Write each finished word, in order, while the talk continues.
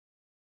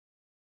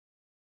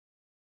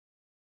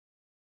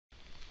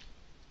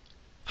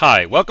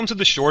Hi, welcome to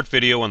the short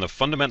video on the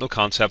fundamental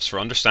concepts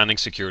for understanding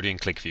security in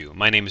QlikView.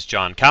 My name is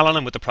John Callan.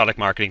 I'm with the product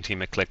marketing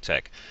team at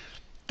QlikTech.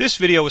 This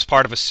video is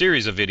part of a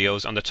series of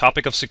videos on the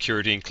topic of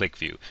security in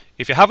QlikView.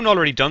 If you haven't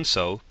already done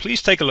so,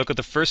 please take a look at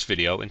the first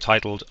video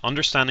entitled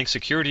Understanding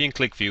Security in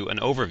QlikView, an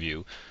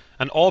Overview,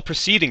 and all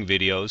preceding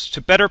videos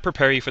to better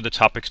prepare you for the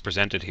topics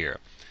presented here.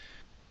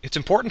 It's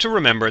important to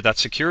remember that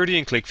security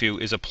in QlikView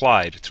is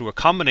applied through a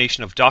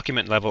combination of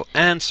document level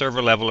and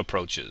server level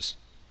approaches.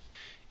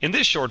 In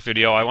this short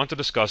video, I want to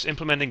discuss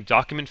implementing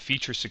document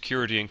feature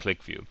security in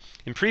QlikView.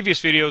 In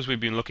previous videos, we've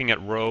been looking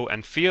at row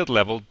and field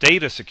level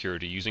data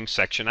security using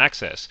section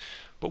access.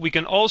 But we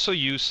can also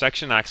use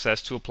section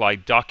access to apply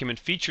document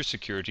feature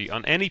security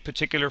on any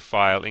particular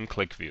file in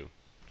QlikView.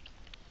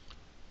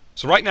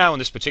 So right now in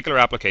this particular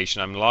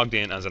application, I'm logged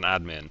in as an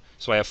admin,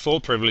 so I have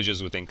full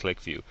privileges within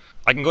QlikView.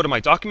 I can go to my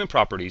document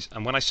properties,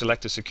 and when I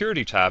select the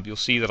security tab, you'll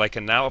see that I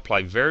can now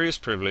apply various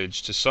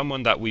privileges to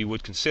someone that we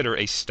would consider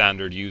a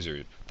standard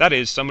user. That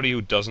is, somebody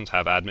who doesn't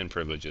have admin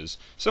privileges,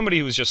 somebody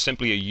who is just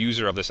simply a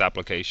user of this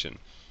application.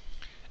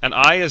 And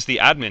I, as the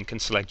admin, can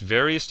select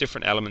various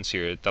different elements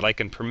here that I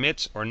can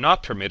permit or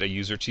not permit a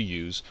user to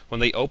use when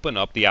they open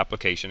up the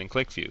application in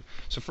QlikView.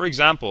 So for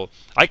example,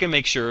 I can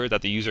make sure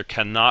that the user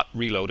cannot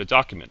reload a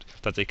document,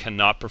 that they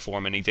cannot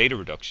perform any data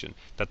reduction,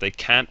 that they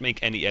can't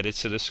make any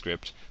edits to the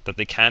script, that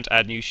they can't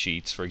add new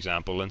sheets, for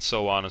example, and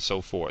so on and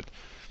so forth.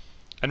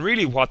 And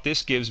really what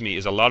this gives me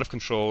is a lot of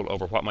control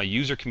over what my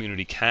user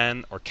community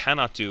can or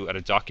cannot do at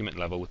a document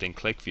level within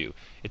QlikView.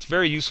 It's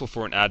very useful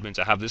for an admin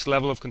to have this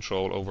level of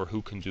control over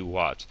who can do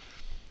what.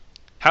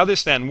 How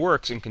this then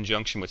works in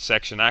conjunction with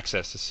section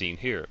access is seen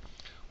here.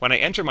 When I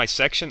enter my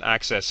section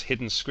access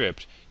hidden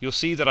script, you'll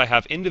see that I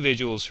have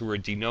individuals who are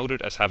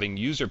denoted as having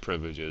user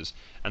privileges,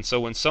 and so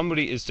when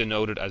somebody is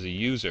denoted as a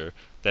user,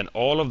 then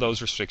all of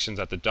those restrictions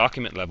at the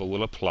document level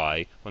will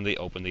apply when they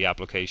open the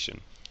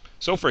application.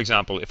 So for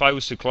example, if I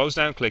was to close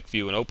down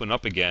QlikView and open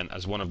up again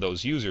as one of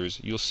those users,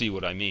 you'll see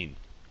what I mean.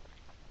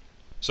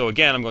 So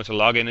again, I'm going to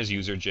log in as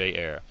user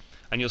JAir,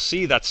 and you'll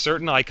see that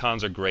certain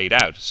icons are grayed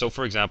out. So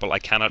for example, I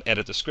cannot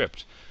edit the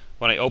script.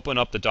 When I open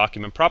up the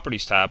document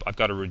properties tab, I've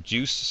got a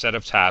reduced set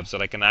of tabs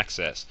that I can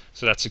access,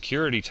 so that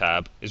security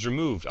tab is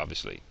removed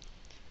obviously.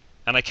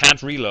 And I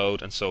can't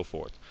reload and so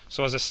forth.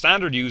 So as a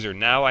standard user,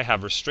 now I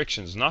have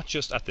restrictions not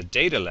just at the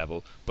data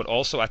level, but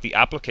also at the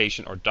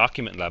application or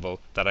document level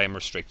that I am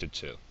restricted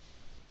to.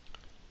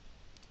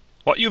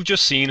 What you've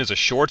just seen is a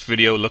short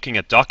video looking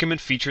at document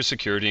feature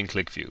security in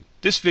QlikView.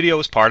 This video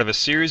is part of a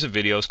series of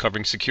videos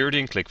covering security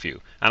in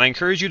QlikView, and I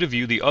encourage you to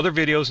view the other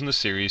videos in the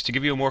series to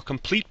give you a more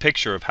complete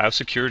picture of how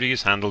security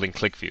is handled in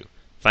QlikView.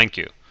 Thank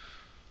you.